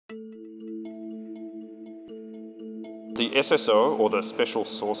The SSO, or the Special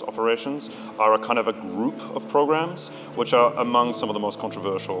Source Operations, are a kind of a group of programs which are among some of the most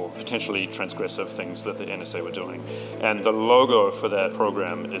controversial, potentially transgressive things that the NSA were doing. And the logo for that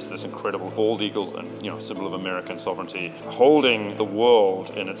program is this incredible bald eagle, and symbol of American sovereignty, holding the world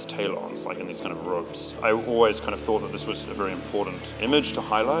in its talons, like in these kind of ropes. I always kind of thought that this was a very important image to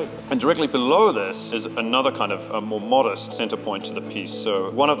highlight. And directly below this is another kind of a more modest center point to the piece. So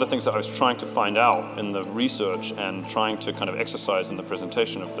one of the things that I was trying to find out in the research and trying to kind of exercise in the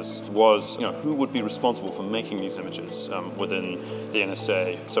presentation of this was, who would be responsible for making these images within the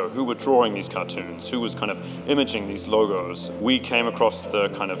NSA. So who were drawing these cartoons? Who was kind of imaging these logos? We came across the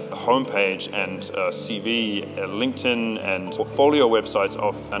kind of homepage and CV, LinkedIn and portfolio websites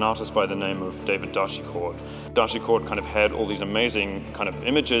of an artist by the name of David Darchicourt. Darchicourt kind of had all these amazing kind of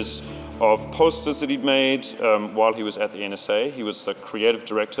images of posters that he'd made while he was at the NSA. He was the creative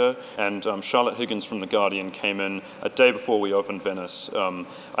director, and Charlotte Higgins from The Guardian came in a day before we opened Venice.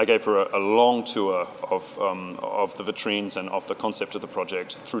 I gave her a long tour of the vitrines and of the concept of the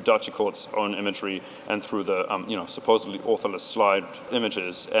project through Darchicourt's own imagery and through the supposedly authorless slide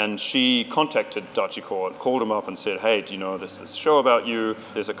images. And she contacted Darchicourt, called him up and said, "Hey, do you know this show about you?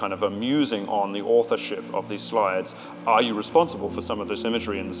 There's a kind of a musing on the authorship of these slides. Are you responsible for some of this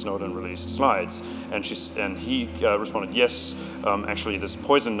imagery in the Snowden release slides?" And he responded, "Yes, actually this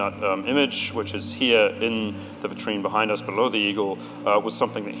poison nut image, which is here in the vitrine behind us below the eagle, was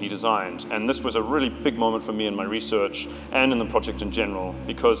something that he designed." And this was a really big moment for me in my research and in the project in general,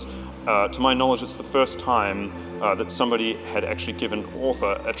 because to my knowledge it's the first time that somebody had actually given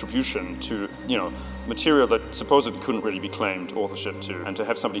author attribution to material that supposedly couldn't really be claimed authorship to. And to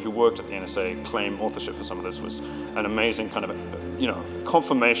have somebody who worked at the NSA claim authorship for some of this was an amazing kind of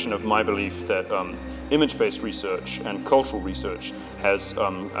confirmation of my belief that image-based research and cultural research has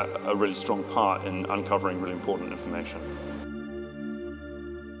a really strong part in uncovering really important information.